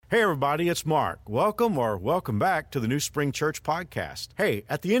Hey everybody, it's Mark. Welcome back to the New Spring Church podcast. Hey,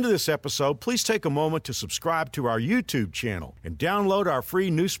 at the end of this episode, please take a moment to subscribe to our YouTube channel and download our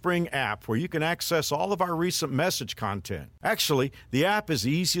free New Spring app where you can access all of our recent message content. Actually, the app is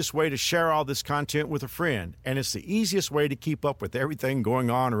the easiest way to share all this content with a friend, and it's the easiest way to keep up with everything going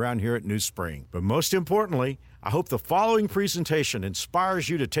on around here at New Spring. But most importantly, I hope the following presentation inspires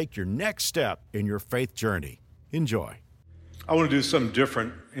you to take your next step in your faith journey. Enjoy. I want to do something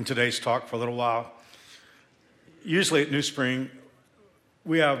different in today's talk for a little while. Usually at New Spring,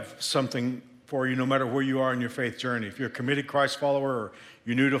 we have something for you no matter where you are in your faith journey. If you're a committed Christ follower, or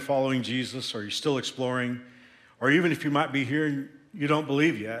you're new to following Jesus, or you're still exploring, or even if you might be here and you don't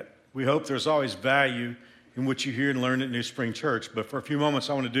believe yet, we hope there's always value in what you hear and learn at New Spring Church. But for a few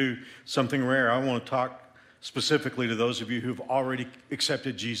moments, I want to do something rare. I want to talk specifically to those of you who've already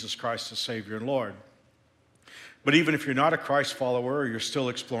accepted Jesus Christ as Savior and Lord. But even if you're not a Christ follower or you're still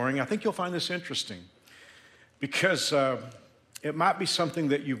exploring, I think you'll find this interesting because it might be something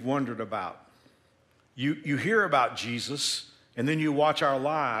that you've wondered about. You hear about Jesus and then you watch our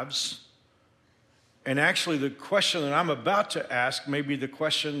lives, and actually the question that I'm about to ask may be the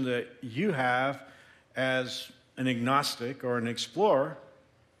question that you have as an agnostic or an explorer.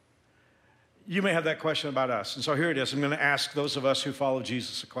 You may have that question about us. And so here it is. I'm going to ask those of us who follow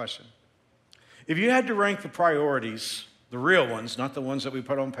Jesus a question. If you had to rank the priorities, the real ones, not the ones that we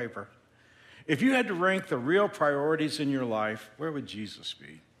put on paper, if you had to rank the real priorities in your life, where would Jesus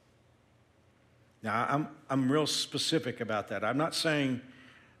be? Now, I'm real specific about that. I'm not saying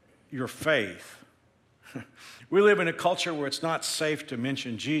your faith. We live in a culture where it's not safe to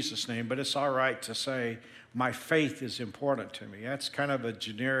mention Jesus' name, but it's all right to say, my faith is important to me. That's kind of a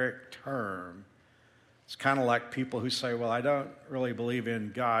generic term. It's kind of like people who say, well, I don't really believe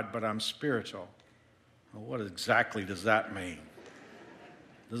in God, but I'm spiritual. Well, what exactly does that mean?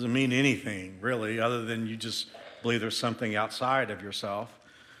 It doesn't mean anything, really, other than you just believe there's something outside of yourself,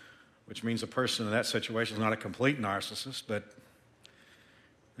 which means a person in that situation is not a complete narcissist. But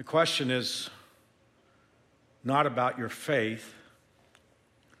the question is not about your faith.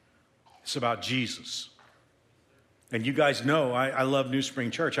 It's about Jesus. And you guys know I love New Spring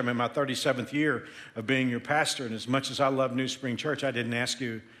Church. I'm in my 37th year of being your pastor, and as much as I love New Spring Church, I didn't ask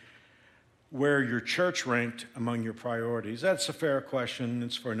you where your church ranked among your priorities. That's a fair question.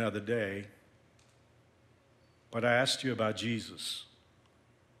 It's for another day. But I asked you about Jesus.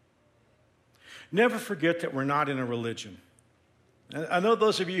 Never forget that we're not in a religion. I know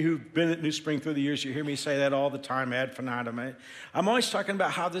those of you who've been at New Spring through the years, you hear me say that all the time, ad infinitum. I'm always talking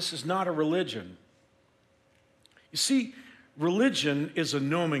about how this is not a religion. You see, religion is a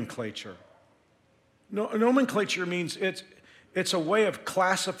nomenclature. Nomenclature means it's a way of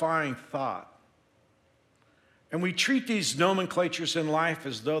classifying thought. And we treat these nomenclatures in life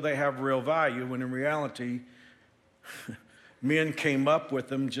as though they have real value, when in reality, men came up with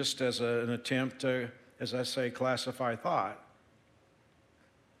them just as an attempt to, as I say, classify thought.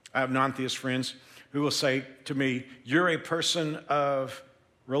 I have non-theist friends who will say to me, you're a person of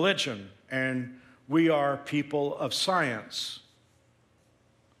religion, and we are people of science.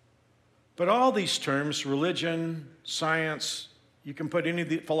 But all these terms, religion, science, you can put any of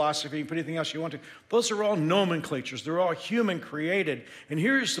the philosophy, you can put anything else you want to, those are all nomenclatures. They're all human created. And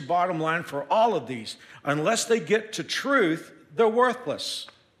here's the bottom line for all of these. Unless they get to truth, they're worthless.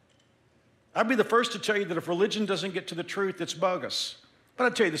 I'd be the first to tell you that if religion doesn't get to the truth, it's bogus. But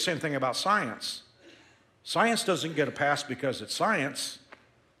I'd tell you the same thing about science. Science doesn't get a pass because it's science.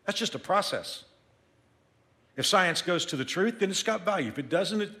 That's just a process. If science goes to the truth, then it's got value. If it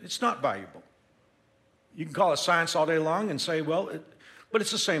doesn't, it's not valuable. You can call it science all day long and say, well, but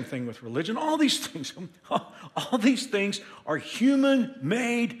it's the same thing with religion. All these things are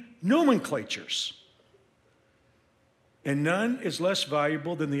human-made nomenclatures. And none is less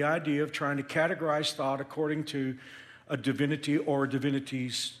valuable than the idea of trying to categorize thought according to a divinity or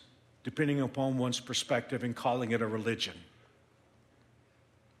divinities, depending upon one's perspective, and calling it a religion.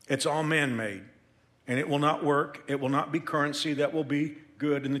 It's all man-made. And it will not work. It will not be currency that will be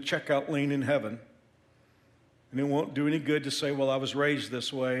good in the checkout lane in heaven. And it won't do any good to say, well, I was raised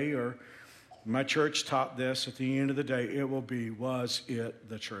this way, or my church taught this. At the end of the day, it will be, was it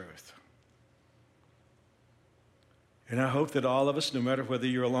the truth? And I hope that all of us, no matter whether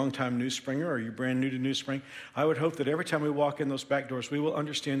you're a long-time New Springer or you're brand new to New Spring, I would hope that every time we walk in those back doors, we will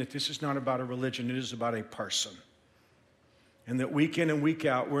understand that this is not about a religion. It is about a person. And that week in and week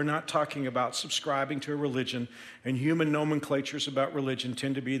out, we're not talking about subscribing to a religion, and human nomenclatures about religion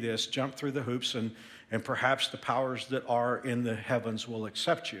tend to be this: jump through the hoops, and perhaps the powers that are in the heavens will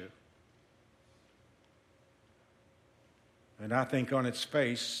accept you. And I think on its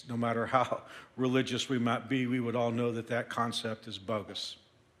face, no matter how religious we might be, we would all know that that concept is bogus.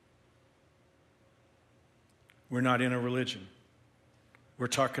 We're not in a religion. We're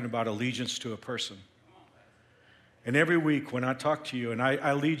talking about allegiance to a person. And every week when I talk to you and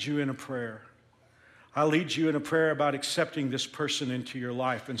I lead you in a prayer, I lead you in a prayer about accepting this person into your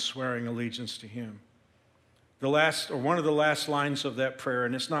life and swearing allegiance to him. One of the last lines of that prayer,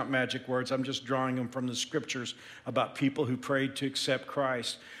 and it's not magic words, I'm just drawing them from the scriptures about people who prayed to accept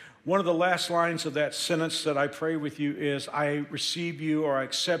Christ. One of the last lines of that sentence that I pray with you is, I receive you or I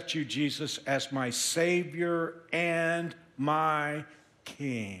accept you, Jesus, as my Savior and my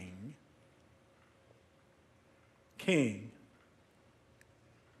King. King.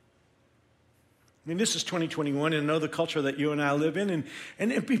 I mean, this is 2021, and I know the culture that you and I live in,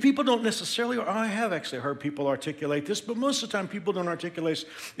 and people don't necessarily, or I have actually heard people articulate this, but most of the time people don't articulate this.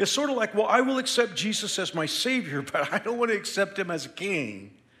 It's sort of like, well, I will accept Jesus as my Savior, but I don't want to accept him as a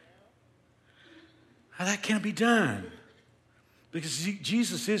king. Now, that can't be done, because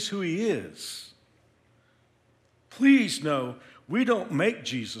Jesus is who he is. Please know, we don't make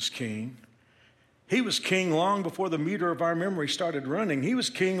Jesus king. He was king long before the meter of our memory started running. He was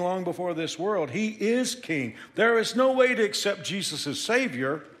king long before this world. He is king. There is no way to accept Jesus as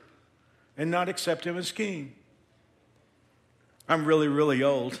Savior and not accept him as king. I'm really, really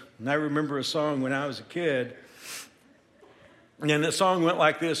old, and I remember a song when I was a kid, and the song went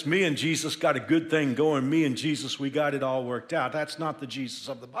like this: me and Jesus got a good thing going. Me and Jesus, we got it all worked out. That's not the Jesus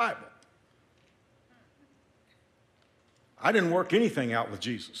of the Bible. I didn't work anything out with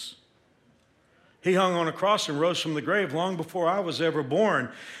Jesus. He hung on a cross and rose from the grave long before I was ever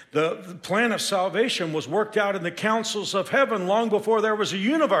born. The plan of salvation was worked out in the councils of heaven long before there was a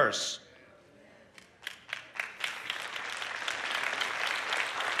universe.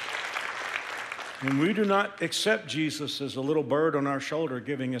 And we do not accept Jesus as a little bird on our shoulder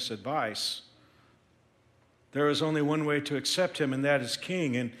giving us advice. There is only one way to accept him, and that is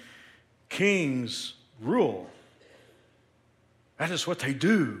king. And kings rule. That is what they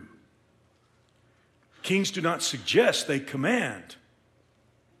do. Kings do not suggest, they command.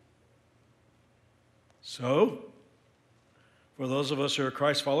 So, for those of us who are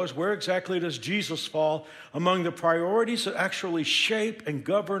Christ followers, where exactly does Jesus fall among the priorities that actually shape and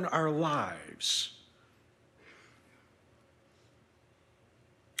govern our lives?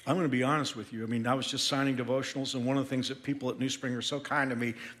 I'm going to be honest with you. I mean, I was just signing devotionals, and one of the things that people at New Spring are so kind to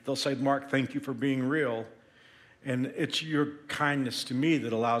me, they'll say, Mark, thank you for being real. And it's your kindness to me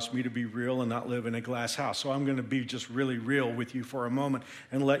that allows me to be real and not live in a glass house. So I'm going to be just really real with you for a moment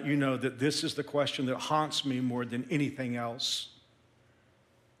and let you know that this is the question that haunts me more than anything else.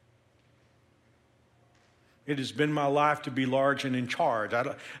 It has been my life to be large and in charge.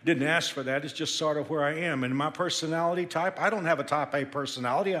 I didn't ask for that. It's just sort of where I am. And my personality type, I don't have a type A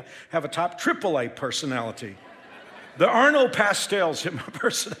personality. I have a type AAA personality. There are no pastels in my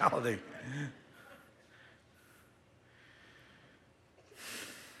personality.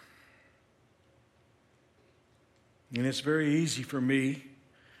 And it's very easy for me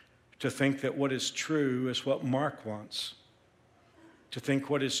to think that what is true is what Mark wants. To think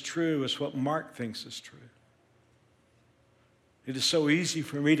what is true is what Mark thinks is true. It is so easy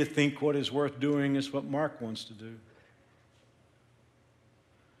for me to think what is worth doing is what Mark wants to do.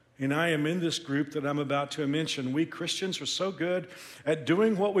 And I am in this group that I'm about to mention. We Christians are so good at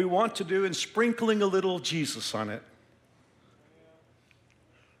doing what we want to do and sprinkling a little Jesus on it.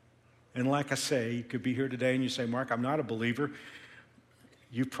 And like I say, you could be here today and you say, Mark, I'm not a believer.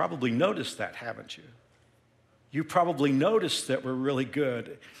 You've probably noticed that, haven't you? You probably noticed that we're really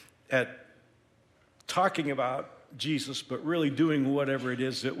good at talking about Jesus, but really doing whatever it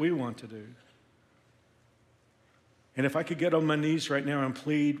is that we want to do. And if I could get on my knees right now and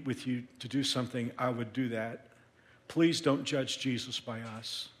plead with you to do something, I would do that. Please don't judge Jesus by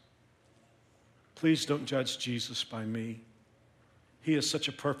us. Please don't judge Jesus by me. He is such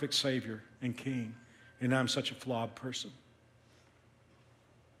a perfect Savior and King, and I'm such a flawed person.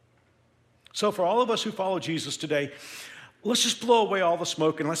 So for all of us who follow Jesus today, let's just blow away all the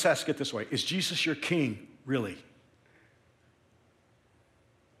smoke and let's ask it this way. Is Jesus your King, really?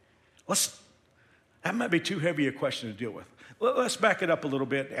 That might be too heavy a question to deal with. Let's back it up a little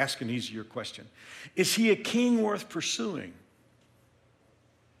bit and ask an easier question. Is he a king worth pursuing?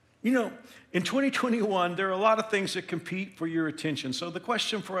 You know, in 2021, there are a lot of things that compete for your attention. So the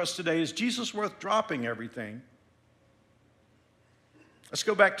question for us today is Jesus worth dropping everything? Let's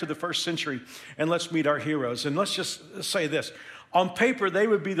go back to the first century and let's meet our heroes. And let's just say this. On paper, they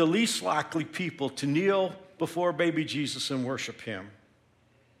would be the least likely people to kneel before baby Jesus and worship him.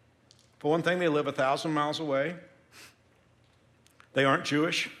 For one thing, they live 1,000 miles away. They aren't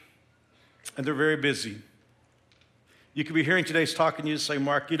Jewish, and they're very busy. You could be hearing today's talk and you say,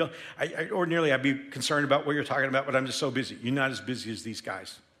 Mark, ordinarily I'd be concerned about what you're talking about, but I'm just so busy. You're not as busy as these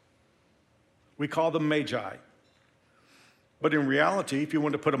guys. We call them magi. But in reality, if you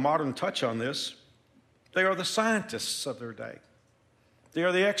want to put a modern touch on this, they are the scientists of their day. They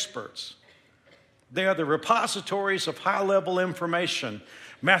are the experts. They are the repositories of high-level information,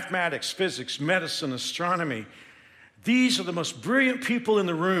 mathematics, physics, medicine, astronomy. These are the most brilliant people in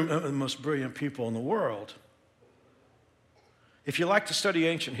the room, the most brilliant people in the world. If you like to study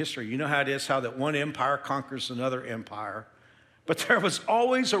ancient history, you know how it is, how that one empire conquers another empire. But there was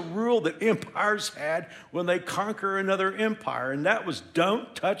always a rule that empires had when they conquer another empire, and that was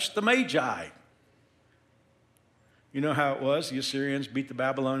don't touch the Magi. You know how it was? The Assyrians beat the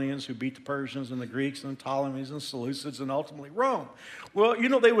Babylonians, who beat the Persians and the Greeks and the Ptolemies and the Seleucids and ultimately Rome. Well,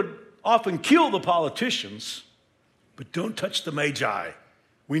 they would often kill the politicians, but don't touch the Magi.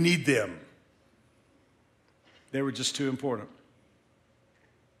 We need them. They were just too important.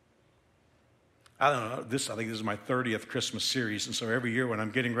 I don't know, I think this is my 30th Christmas series, and so every year when I'm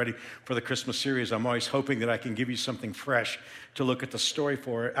getting ready for the Christmas series, I'm always hoping that I can give you something fresh to look at the story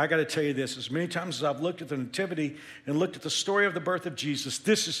for it. I got to tell you this, as many times as I've looked at the Nativity and looked at the story of the birth of Jesus,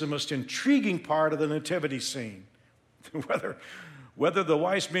 this is the most intriguing part of the Nativity scene. Whether the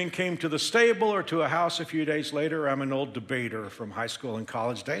wise men came to the stable or to a house a few days later, I'm an old debater from high school and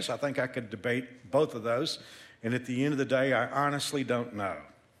college days. I think I could debate both of those, and at the end of the day, I honestly don't know.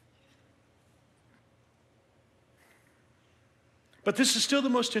 But this is still the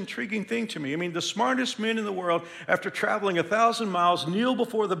most intriguing thing to me. I mean, the smartest men in the world, after traveling 1,000 miles, kneel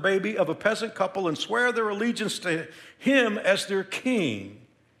before the baby of a peasant couple and swear their allegiance to him as their king.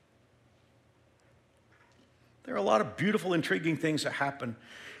 There are a lot of beautiful, intriguing things that happen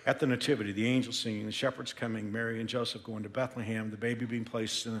at the Nativity. The angels singing, the shepherds coming, Mary and Joseph going to Bethlehem, the baby being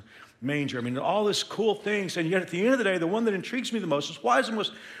placed in a manger. I mean, all these cool things. And yet at the end of the day, the one that intrigues me the most is why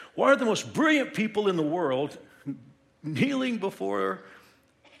are the most brilliant people in the world kneeling before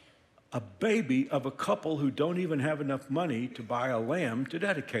a baby of a couple who don't even have enough money to buy a lamb to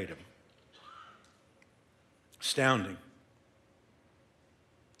dedicate him? Astounding.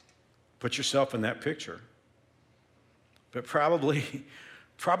 Put yourself in that picture. But probably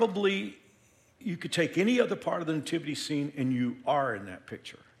you could take any other part of the nativity scene and you are in that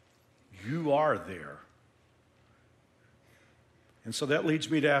picture. You are there. And so that leads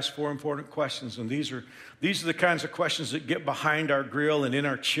me to ask 4 important questions. And these are the kinds of questions that get behind our grill and in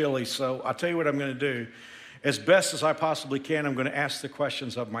our chili. So I'll tell you what I'm going to do. As best as I possibly can, I'm going to ask the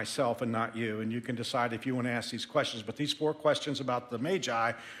questions of myself and not you. And you can decide if you want to ask these questions. But these 4 questions about the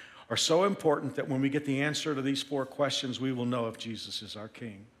Magi are so important that when we get the answer to these 4 questions, we will know if Jesus is our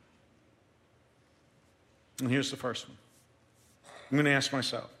King. And here's the first one. I'm going to ask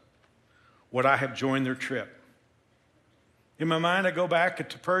myself, would I have joined their trip? In my mind, I go back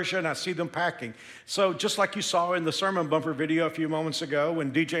to Persia and I see them packing. So just like you saw in the sermon bumper video a few moments ago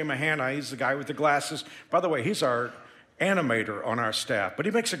when DJ Mahana, he's the guy with the glasses. By the way, he's our animator on our staff, but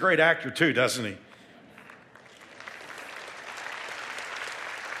he makes a great actor too, doesn't he?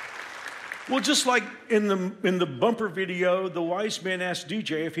 Well, just like in the bumper video, the wise men asked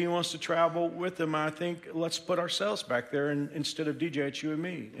DJ if he wants to travel with them. I think let's put ourselves back there, and instead of DJ, it's you and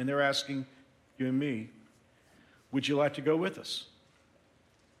me. And they're asking you and me, would you like to go with us?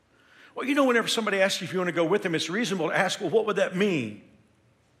 Well, whenever somebody asks you if you want to go with them, it's reasonable to ask, well, what would that mean?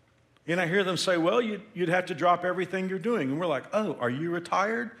 And I hear them say, well, you'd have to drop everything you're doing. And we're like, oh, are you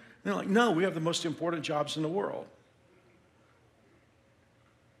retired? And they're like, no, we have the most important jobs in the world.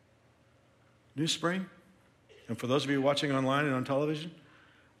 New Spring, and for those of you watching online and on television,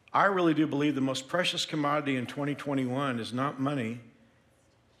 I really do believe the most precious commodity in 2021 is not money,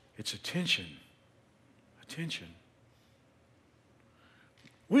 it's attention. Attention.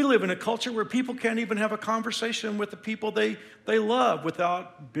 We live in a culture where people can't even have a conversation with the people they love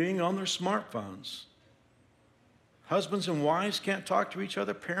without being on their smartphones. Husbands and wives can't talk to each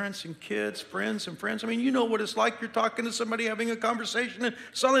other, parents and kids, friends and friends. I mean, you know what it's like. You're talking to somebody, having a conversation, and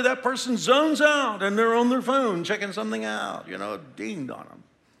suddenly that person zones out and they're on their phone checking something out. Dinged on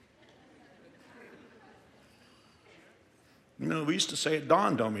them. We used to say it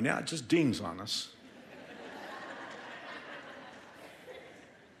dawned on me. Now it just dings on us.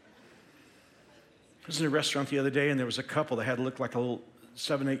 I was in a restaurant the other day, and there was a couple that had looked like a little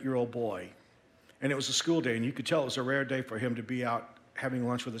 7-8-year-old boy. And it was a school day, and you could tell it was a rare day for him to be out having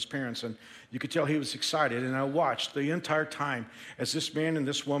lunch with his parents. And you could tell he was excited. And I watched the entire time as this man and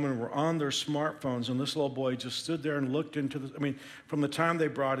this woman were on their smartphones, and this little boy just stood there and looked into from the time they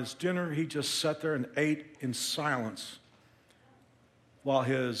brought his dinner, he just sat there and ate in silence. while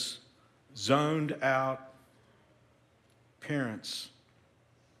his zoned out parents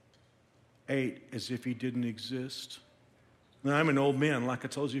ate as if he didn't exist. Now, I'm an old man, like I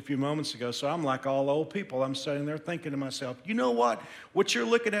told you a few moments ago, so I'm like all old people. I'm sitting there thinking to myself, you know what? What you're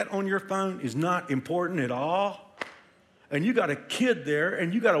looking at on your phone is not important at all. And you got a kid there,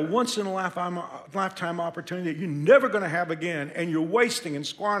 and you got a once-in-a-lifetime opportunity that you're never going to have again, and you're wasting and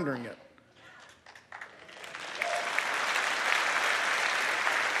squandering it.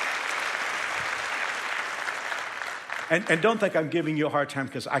 And don't think I'm giving you a hard time,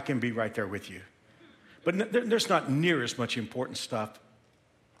 because I can be right there with you. But there's not near as much important stuff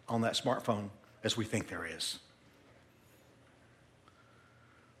on that smartphone as we think there is.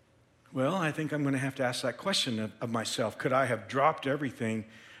 Well, I think I'm going to have to ask that question of myself. Could I have dropped everything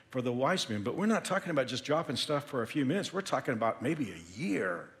for the wise men? But we're not talking about just dropping stuff for a few minutes. We're talking about maybe a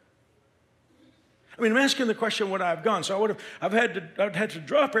year. I mean, I'm asking the question, would I have gone? So I'd had to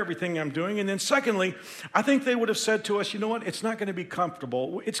drop everything I'm doing. And then secondly, I think they would have said to us, you know what? It's not going to be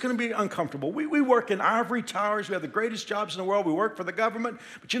comfortable. It's going to be uncomfortable. We work in ivory towers. We have the greatest jobs in the world. We work for the government.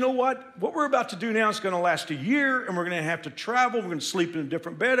 But you know what? What we're about to do now is going to last a year, and we're going to have to travel. We're going to sleep in a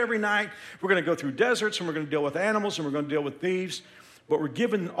different bed every night. We're going to go through deserts, and we're going to deal with animals, and we're going to deal with thieves. But we're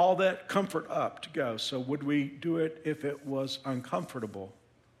giving all that comfort up to go. So would we do it if it was uncomfortable?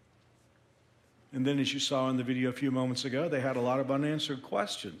 And then, as you saw in the video a few moments ago, they had a lot of unanswered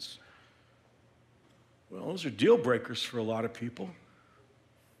questions. Well, those are deal breakers for a lot of people.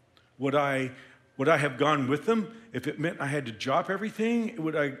 Would I have gone with them if it meant I had to drop everything?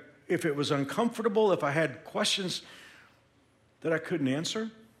 If it was uncomfortable, if I had questions that I couldn't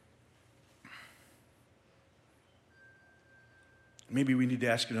answer? Maybe we need to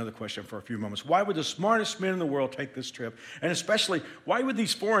ask another question for a few moments. Why would the smartest men in the world take this trip? And especially, why would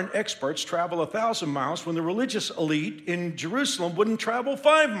these foreign experts travel 1,000 miles when the religious elite in Jerusalem wouldn't travel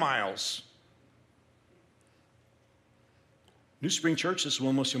 5 miles? New Spring Church, this is one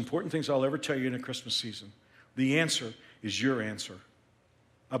of the most important things I'll ever tell you in a Christmas season. The answer is your answer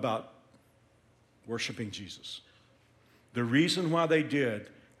about worshiping Jesus. The reason why they did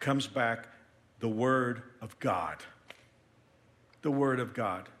comes back the Word of God. The Word of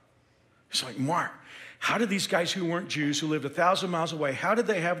God. It's like, Mark, how did these guys who weren't Jews, who lived 1,000 miles away, how did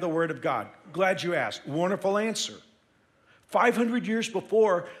they have the Word of God? Glad you asked. Wonderful answer. 500 years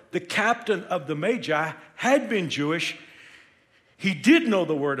before, the captain of the Magi had been Jewish. He did know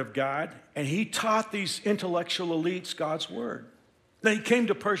the Word of God, and he taught these intellectual elites God's Word. Then he came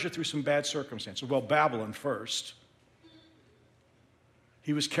to Persia through some bad circumstances. Well, Babylon first.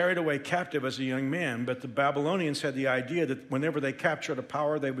 He was carried away captive as a young man, but the Babylonians had the idea that whenever they captured a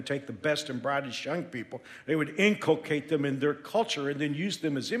power, they would take the best and brightest young people. They would inculcate them in their culture and then use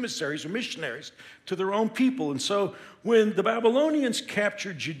them as emissaries or missionaries to their own people. And so when the Babylonians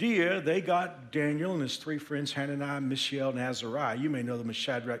captured Judea, they got Daniel and his 3 friends, Hananiah, Mishael, and Azariah. You may know them as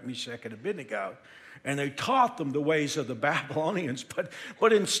Shadrach, Meshach, and Abednego. And they taught them the ways of the Babylonians.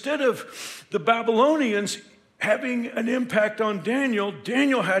 But instead of the Babylonians having an impact on Daniel,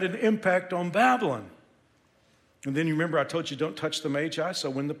 Daniel had an impact on Babylon. And then you remember I told you don't touch the Magi, so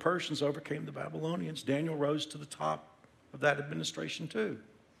when the Persians overcame the Babylonians, Daniel rose to the top of that administration too.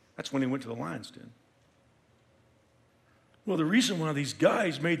 That's when he went to the lion's den. Well, the reason why these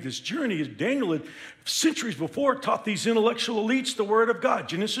guys made this journey is Daniel had centuries before taught these intellectual elites the Word of God.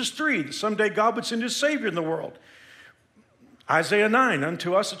 Genesis 3, that someday God would send his Savior in the world. Isaiah 9,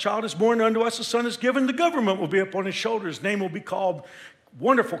 unto us a child is born, unto us a son is given, the government will be upon his shoulders. His name will be called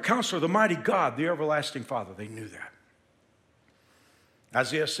Wonderful Counselor, the Mighty God, the Everlasting Father. They knew that.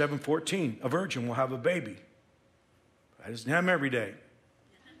 Isaiah 7:14, a virgin will have a baby. That doesn't happen every day.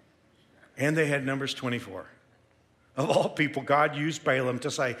 And they had Numbers 24. Of all people, God used Balaam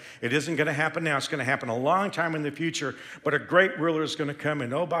to say, it isn't going to happen now, it's going to happen a long time in the future, but a great ruler is going to come,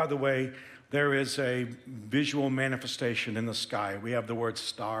 and oh, by the way, there is a visual manifestation in the sky. We have the word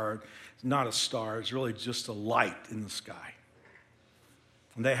star. It's not a star. It's really just a light in the sky.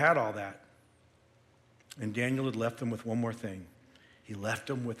 And they had all that. And Daniel had left them with one more thing. He left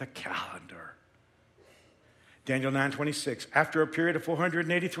them with a calendar. Daniel 9:26. After a period of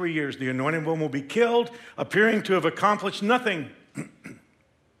 483 years, the anointed one will be killed, appearing to have accomplished nothing.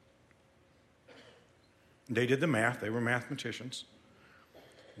 They did the math. They were mathematicians.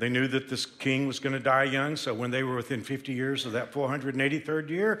 They knew that this king was going to die young, so when they were within 50 years of that 483rd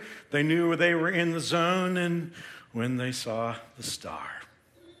year, they knew they were in the zone, and when they saw the star,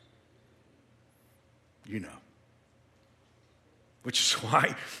 you know. Which is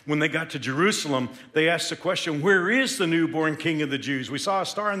why when they got to Jerusalem, they asked the question, where is the newborn king of the Jews? We saw a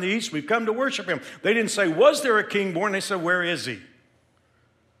star in the east, we've come to worship him. They didn't say, was there a king born? They said, where is he?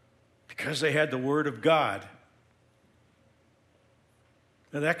 Because they had the Word of God.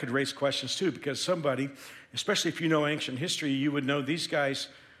 Now that could raise questions too, because somebody, especially if you know ancient history, you would know these guys,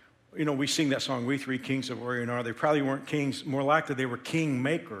 you know, we sing that song, We Three Kings of Orient Are. They probably weren't kings. More likely they were king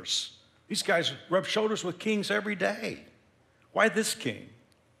makers. These guys rubbed shoulders with kings every day. Why this king?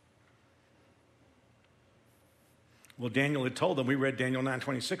 Well, Daniel had told them, we read Daniel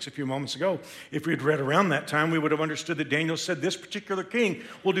 9:26 a few moments ago. If we had read around that time, we would have understood that Daniel said this particular king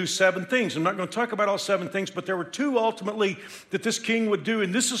will do 7 things. I'm not going to talk about all 7 things, but there were 2 ultimately that this king would do,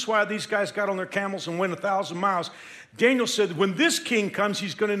 and this is why these guys got on their camels and went 1,000 miles. Daniel said when this king comes,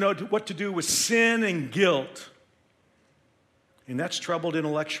 he's going to know what to do with sin and guilt. And that's troubled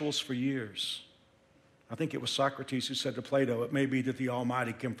intellectuals for years. I think it was Socrates who said to Plato, it may be that the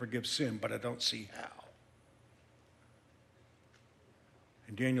Almighty can forgive sin, but I don't see how.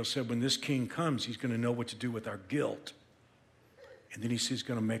 And Daniel said, when this king comes, he's going to know what to do with our guilt. And then he says he's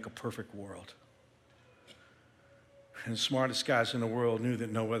going to make a perfect world. And the smartest guys in the world knew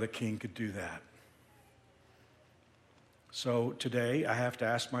that no other king could do that. So today, I have to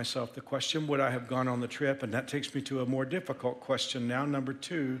ask myself the question, would I have gone on the trip? And that takes me to a more difficult question now. Number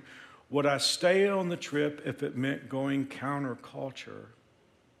 2, would I stay on the trip if it meant going counterculture?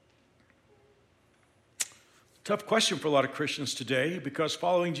 Tough question for a lot of Christians today, because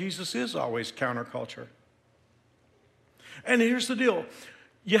following Jesus is always counterculture. And here's the deal.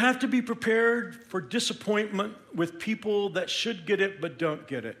 You have to be prepared for disappointment with people that should get it but don't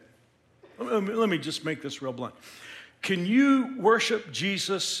get it. Let me just make this real blunt. Can you worship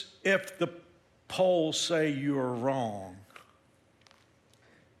Jesus if the polls say you are wrong?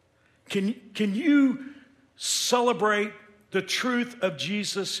 Can you celebrate the truth of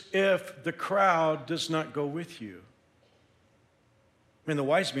Jesus if the crowd does not go with you? I mean, the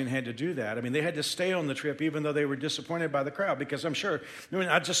wise men had to do that. I mean, they had to stay on the trip even though they were disappointed by the crowd, because I'm sure,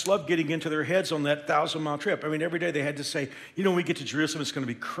 I just love getting into their heads on that 1,000-mile trip. I mean, every day they had to say, when we get to Jerusalem, it's going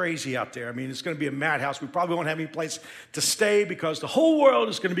to be crazy out there. I mean, it's going to be a madhouse. We probably won't have any place to stay because the whole world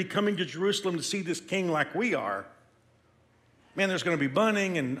is going to be coming to Jerusalem to see this king like we are. Man, there's going to be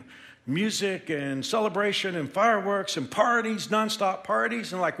bunting and music and celebration and fireworks and parties, nonstop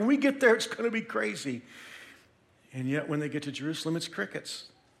parties. And like when we get there, it's going to be crazy. And yet when they get to Jerusalem, it's crickets.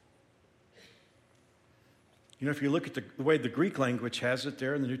 If you look at the way the Greek language has it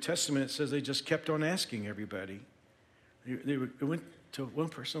there in the New Testament, it says they just kept on asking everybody. They went to one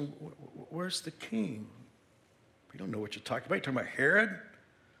person, where's the king? We don't know what you're talking about. You're talking about Herod?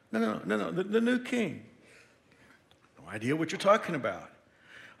 No, the new king. No idea what you're talking about.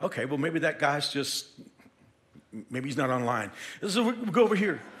 Okay, well, maybe that guy's maybe he's not online. So we'll go over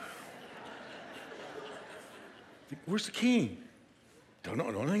here. Where's the king? Don't know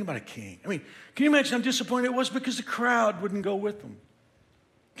anything about a king. I mean, can you imagine how disappointed it was because the crowd wouldn't go with them?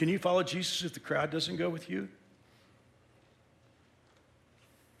 Can you follow Jesus if the crowd doesn't go with you?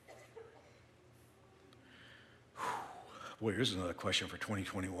 Boy, here's another question for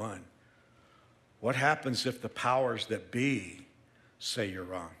 2021. What happens if the powers that be say you're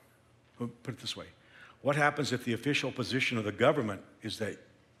wrong? Put it this way. What happens if the official position of the government is that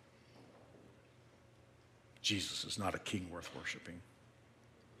Jesus is not a king worth worshiping?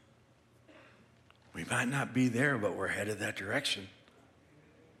 We might not be there, but we're headed that direction.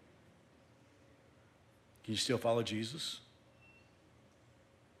 Can you still follow Jesus?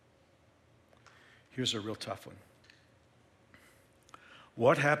 Here's a real tough one.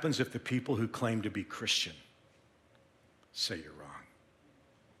 What happens if the people who claim to be Christian say you're wrong?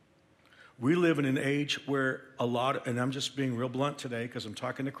 We live in an age where and I'm just being real blunt today because I'm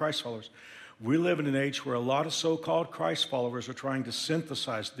talking to Christ followers. We live in an age where a lot of so-called Christ followers are trying to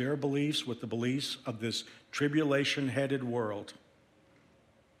synthesize their beliefs with the beliefs of this tribulation-headed world.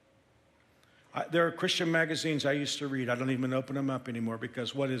 There are Christian magazines I used to read. I don't even open them up anymore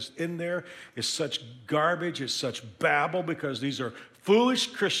because what is in there is such garbage, it's such babble, because these are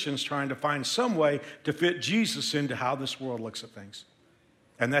foolish Christians trying to find some way to fit Jesus into how this world looks at things.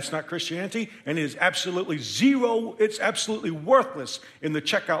 And that's not Christianity, and it is absolutely zero, it's absolutely worthless in the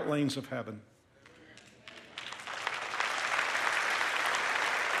checkout lanes of heaven.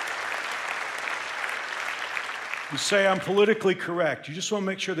 You say, I'm politically correct. You just want to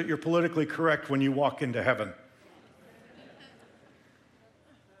make sure that you're politically correct when you walk into heaven.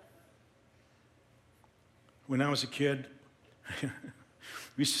 When I was a kid, we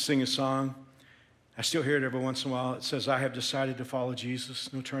used to sing a song. I still hear it every once in a while. It says, I have decided to follow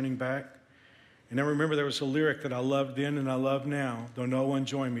Jesus, no turning back. And I remember there was a lyric that I loved then and I love now. Though no one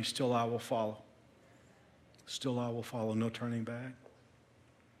join me, still I will follow. Still I will follow, no turning back.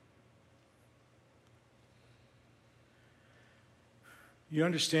 You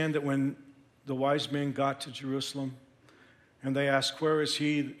understand that when the wise men got to Jerusalem and they asked, where is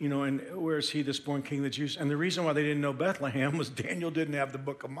he, and where is he, this born king of the Jews? And the reason why they didn't know Bethlehem was Daniel didn't have the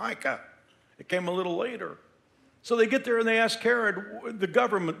book of Micah. It came a little later. So they get there and they ask Herod, the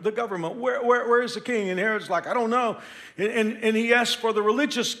government, where is the king? And Herod's like, I don't know. And he asked for the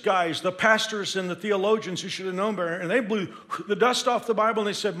religious guys, the pastors and the theologians who should have known better. And they blew the dust off the Bible and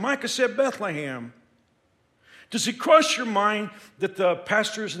they said, Micah said Bethlehem. Does it cross your mind that the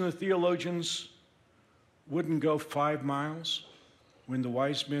pastors and the theologians wouldn't go 5 miles when the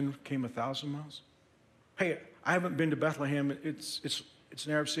wise men came 1,000 miles? Hey, I haven't been to Bethlehem. It's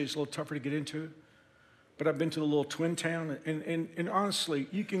an Arab city. It's a little tougher to get into. But I've been to the little twin town, and honestly,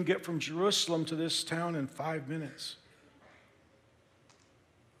 you can get from Jerusalem to this town in 5 minutes.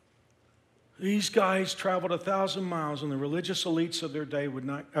 These guys traveled 1,000 miles, and the religious elites of their day would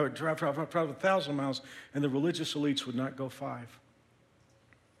not, or traveled 1,000 miles, and the religious elites would not go 5.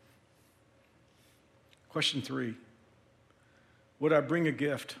 Question 3, would I bring a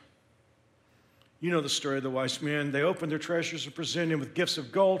gift? You know the story of the wise men. They opened their treasures and presented him with gifts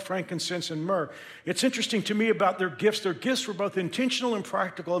of gold, frankincense, and myrrh. It's interesting to me about their gifts. Their gifts were both intentional and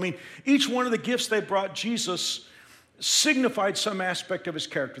practical. I mean, each one of the gifts they brought Jesus signified some aspect of his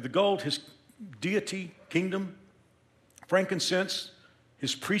character. The gold, his deity, kingdom. Frankincense,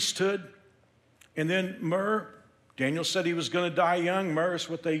 his priesthood. And then myrrh. Daniel said he was going to die young. Myrrh is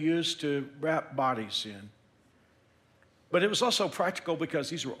what they used to wrap bodies in. But it was also practical because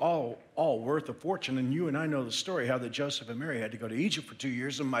these were all worth a fortune. And you and I know the story, how that Joseph and Mary had to go to Egypt for 2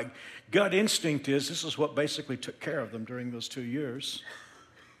 years. And my gut instinct is this is what basically took care of them during those 2 years.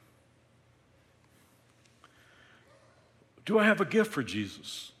 Do I have a gift for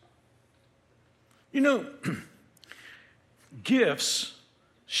Jesus? You know, gifts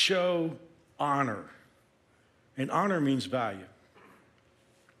show honor. And honor means value.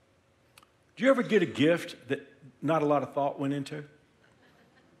 Do you ever get a gift that not a lot of thought went into?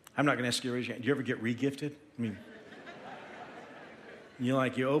 I'm not going to ask you to raise your hand. Do you ever get regifted? I mean, you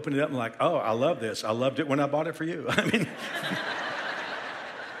open it up and like, oh, I love this. I loved it when I bought it for you. I mean,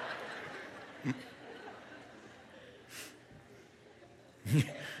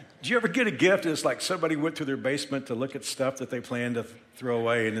 do you ever get a gift and it's like somebody went through their basement to look at stuff that they planned to throw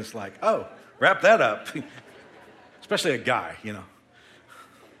away and it's like, oh, wrap that up. Especially a guy,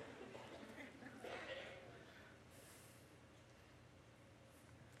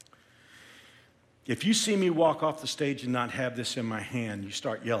 If you see me walk off the stage and not have this in my hand, you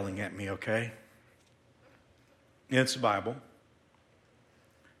start yelling at me, okay? It's the Bible.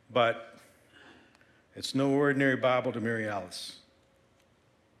 But it's no ordinary Bible to Mary Alice.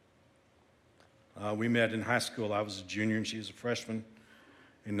 We met in high school. I was a junior and she was a freshman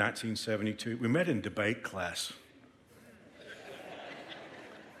in 1972. We met in debate class.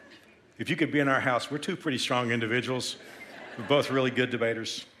 If you could be in our house, we're two pretty strong individuals. We're both really good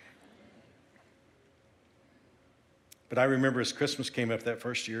debaters. But I remember as Christmas came up that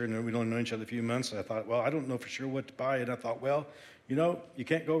first year, and we'd only known each other a few months, and I thought, well, I don't know for sure what to buy. And I thought, well, you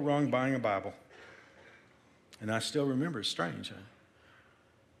can't go wrong buying a Bible. And I still remember, it's strange.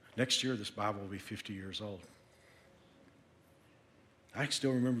 Next year, this Bible will be 50 years old. I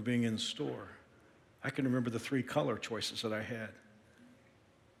still remember being in the store. I can remember the 3 color choices that I had.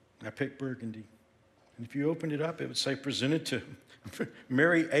 I picked burgundy. And if you opened it up, it would say, presented to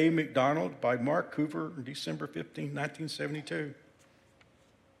Mary A. McDonald by Mark Hoover, December 15, 1972.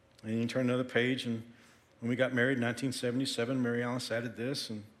 And you turn another page, and when we got married in 1977, Mary Alice added this.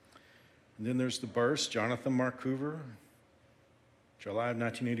 And then there's the births, Jonathan Mark Hoover, July of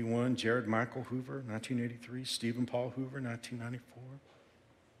 1981, Jared Michael Hoover, 1983, Stephen Paul Hoover, 1994.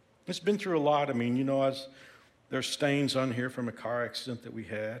 It's been through a lot. I mean, there's stains on here from a car accident that we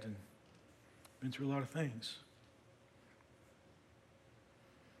had, and been through a lot of things.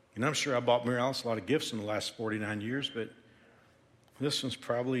 And I'm sure I bought Mary Alice a lot of gifts in the last 49 years, but this one's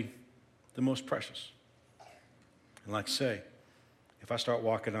probably the most precious. And like I say, if I start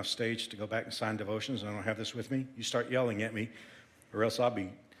walking off stage to go back and sign devotions and I don't have this with me, you start yelling at me, or else I'll be.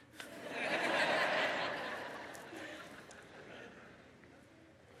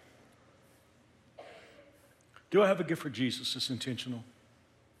 Do I have a gift for Jesus that's intentional?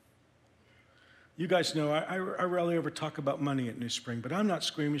 You guys know I rarely ever talk about money at New Spring, but I'm not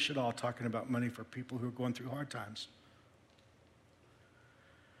squeamish at all talking about money for people who are going through hard times.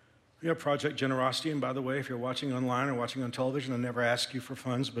 We have Project Generosity, and by the way, if you're watching online or watching on television, I never ask you for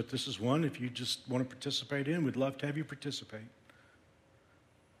funds, but this is one if you just want to participate in, we'd love to have you participate.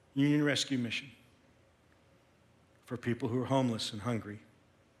 Union Rescue Mission for people who are homeless and hungry.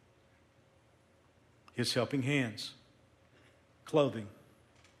 His Helping Hands, clothing,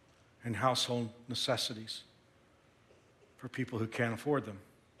 and household necessities for people who can't afford them.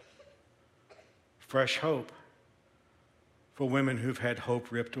 Fresh hope for women who've had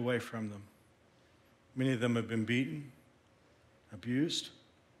hope ripped away from them. Many of them have been beaten, abused,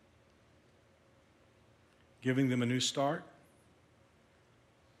 giving them a new start,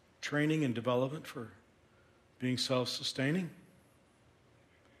 training and development for being self-sustaining.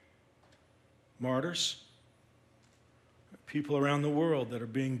 Martyrs, people around the world that are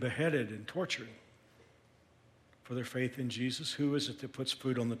being beheaded and tortured for their faith in Jesus. Who is it that puts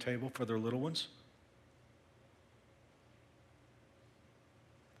food on the table for their little ones?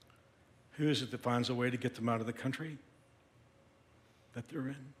 Who is it that finds a way to get them out of the country that they're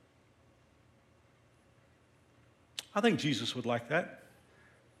in? I think Jesus would like that.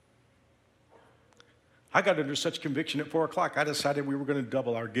 I got under such conviction at 4 o'clock, I decided we were going to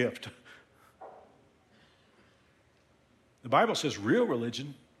double our gift. The Bible says real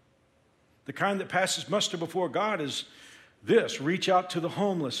religion, the kind that passes muster before God, is this: reach out to the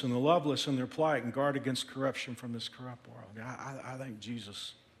homeless and the loveless in their plight and guard against corruption from this corrupt world. I think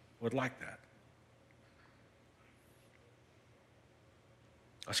Jesus would like that.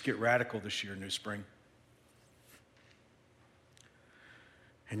 Let's get radical this year, New Spring.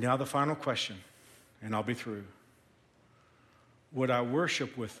 And now the final question, and I'll be through. Would I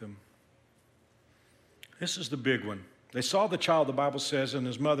worship with them? This is the big one. They saw the child, the Bible says, and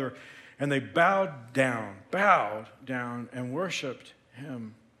his mother, and they bowed down and worshiped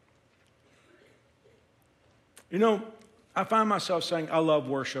him. You know, I find myself saying, I love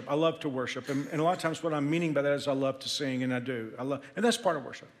worship. I love to worship. And a lot of times what I'm meaning by that is I love to sing, and I do. And that's part of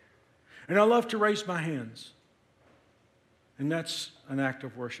worship. And I love to raise my hands. And that's an act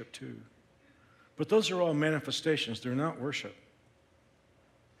of worship too. But those are all manifestations. They're not worship.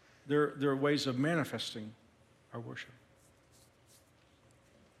 They're ways of manifesting our worship.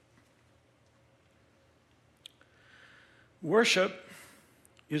 Worship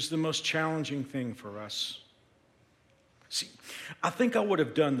is the most challenging thing for us. See, I think I would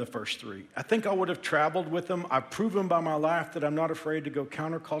have done the first three. I think I would have traveled with them. I've proven by my life that I'm not afraid to go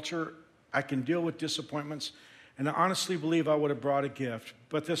counterculture. I can deal with disappointments. And I honestly believe I would have brought a gift.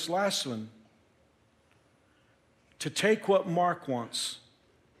 But this last one, to take what Mark wants,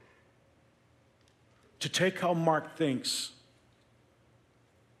 to take how Mark thinks,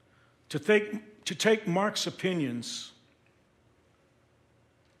 to take Mark's opinions,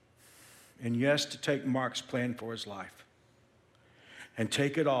 and yes, to take Mark's plan for his life, and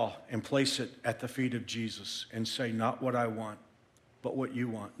take it all and place it at the feet of Jesus and say, not what I want, but what you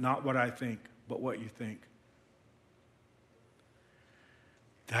want. Not what I think, but what you think.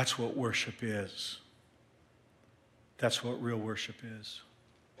 That's what worship is. That's what real worship is.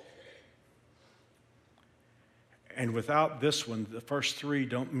 And without this one, the first three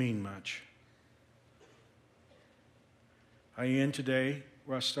don't mean much. I end today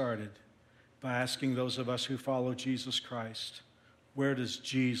where I started, by asking those of us who follow Jesus Christ, where does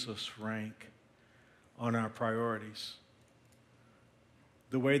Jesus rank on our priorities?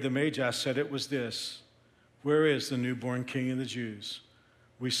 The way the Magi said it was this: where is the newborn King of the Jews?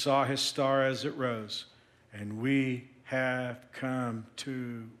 We saw his star as it rose, and we have come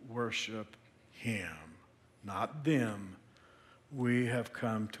to worship him. Not them. We have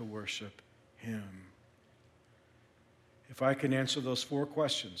come to worship him. If I can answer those 4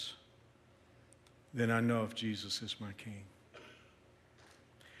 questions, then I know if Jesus is my King.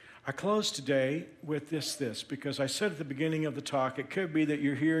 I close today with this, because I said at the beginning of the talk, it could be that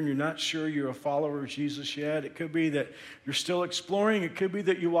you're here and you're not sure you're a follower of Jesus yet. It could be that you're still exploring. It could be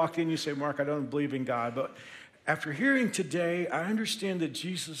that you walked in and you say, Mark, I don't believe in God. But after hearing today, I understand that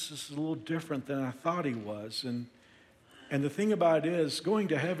Jesus is a little different than I thought he was. And the thing about it is, going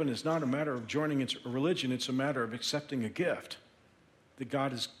to heaven is not a matter of joining a religion. It's a matter of accepting a gift that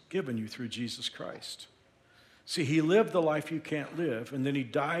God has given you through Jesus Christ. See, he lived the life you can't live, and then he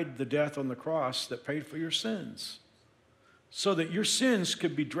died the death on the cross that paid for your sins, so that your sins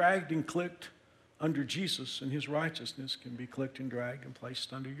could be dragged and clicked under Jesus, and his righteousness can be clicked and dragged and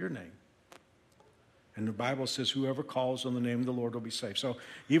placed under your name. And the Bible says whoever calls on the name of the Lord will be saved. So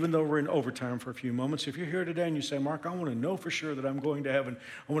even though we're in overtime for a few moments, if you're here today and you say, Mark, I want to know for sure that I'm going to heaven,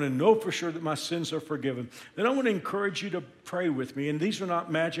 I want to know for sure that my sins are forgiven, then I want to encourage you to pray with me. And these are not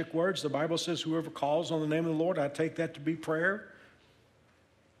magic words. The Bible says whoever calls on the name of the Lord, I take that to be prayer.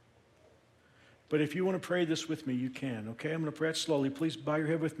 But if you want to pray this with me, you can, okay? I'm going to pray it slowly. Please bow your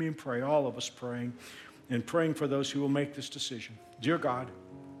head with me and pray, all of us praying, and praying for those who will make this decision. Dear God,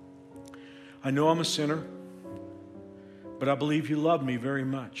 I know I'm a sinner, but I believe you love me very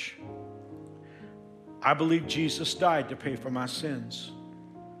much. I believe Jesus died to pay for my sins.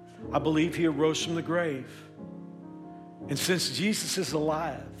 I believe he arose from the grave. And since Jesus is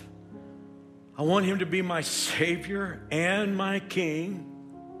alive, I want him to be my Savior and my King.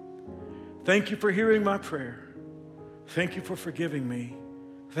 Thank you for hearing my prayer. Thank you for forgiving me.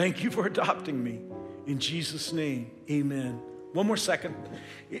 Thank you for adopting me. In Jesus' name, amen. One more second.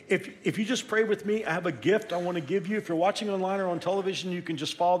 If you just pray with me, I have a gift I want to give you. If you're watching online or on television, you can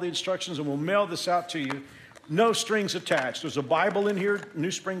just follow the instructions and we'll mail this out to you. No strings attached. There's a Bible in here,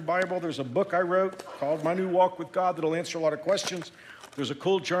 New Spring Bible. There's a book I wrote called My New Walk with God that'll answer a lot of questions. There's a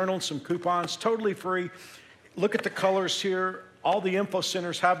cool journal and some coupons, totally free. Look at the colors here. All the info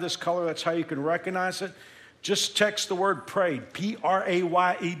centers have this color. That's how you can recognize it. Just text the word PRAYED,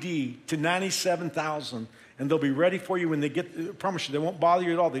 P-R-A-Y-E-D, to 97,000, and they'll be ready for you when they get, I promise you, they won't bother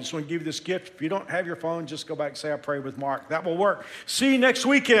you at all. They just want to give you this gift. If you don't have your phone, just go back and say, I prayed with Mark. That will work. See you next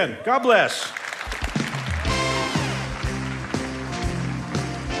weekend. God bless.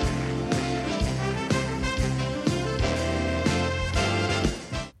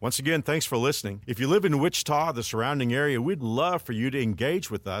 Once again, thanks for listening. If you live in Wichita, the surrounding area, we'd love for you to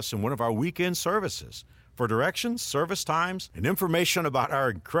engage with us in one of our weekend services. For directions, service times, and information about our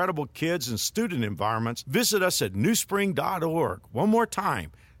incredible kids and student environments, visit us at newspring.org. One more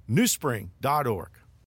time, newspring.org.